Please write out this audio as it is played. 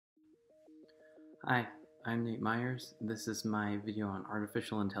Hi, I'm Nate Myers. This is my video on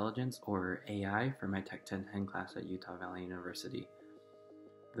artificial intelligence, or AI, for my Tech 1010 class at Utah Valley University.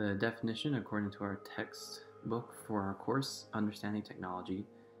 The definition, according to our textbook for our course, Understanding Technology,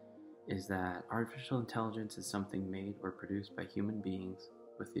 is that artificial intelligence is something made or produced by human beings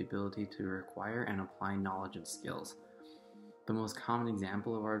with the ability to acquire and apply knowledge and skills. The most common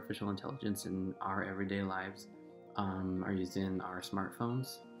example of artificial intelligence in our everyday lives are used in our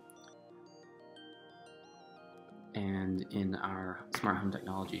smartphones and in our smart home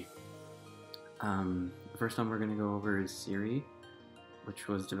technology. The first one we're going to go over is Siri, which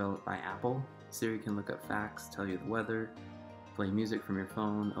was developed by Apple. Siri can look up facts, tell you the weather, play music from your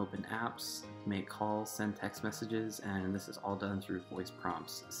phone, open apps, make calls, send text messages, and this is all done through voice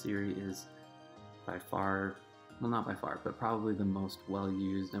prompts. Siri is by far, well, not by far, but probably the most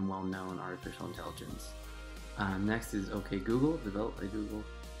well-used and well-known artificial intelligence. Next is OK Google, developed by Google.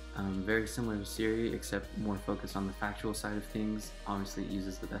 Very similar to Siri, except more focused on the factual side of things. Obviously, it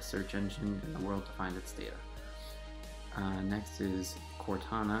uses the best search engine in the world to find its data. Next is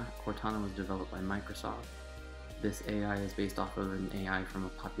Cortana. Cortana was developed by Microsoft. This AI is based off of an AI from a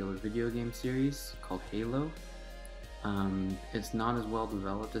popular video game series called Halo. It's not as well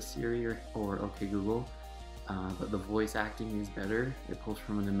developed as Siri or OK Google, but the voice acting is better. It pulls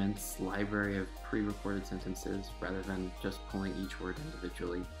from an immense library of pre-recorded sentences rather than just pulling each word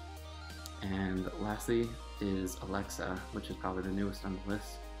individually. And lastly is Alexa, which is probably the newest on the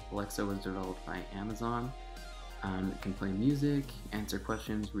list. Alexa was developed by Amazon. It can play music, answer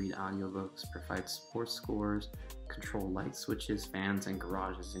questions, read audiobooks, provide sports scores, control light switches, fans, and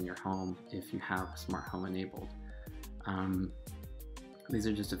garages in your home if you have smart home enabled. These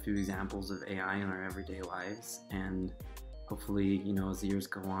are just a few examples of AI in our everyday lives, and hopefully, as the years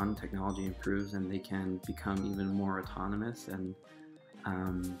go on, technology improves and they can become even more autonomous and,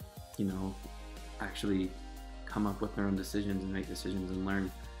 actually come up with their own decisions and make decisions and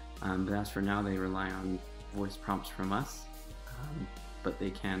learn. But as for now, they rely on voice prompts from us, but they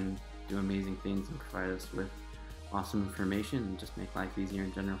can do amazing things and provide us with awesome information and just make life easier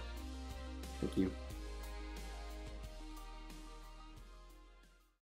in general. Thank you.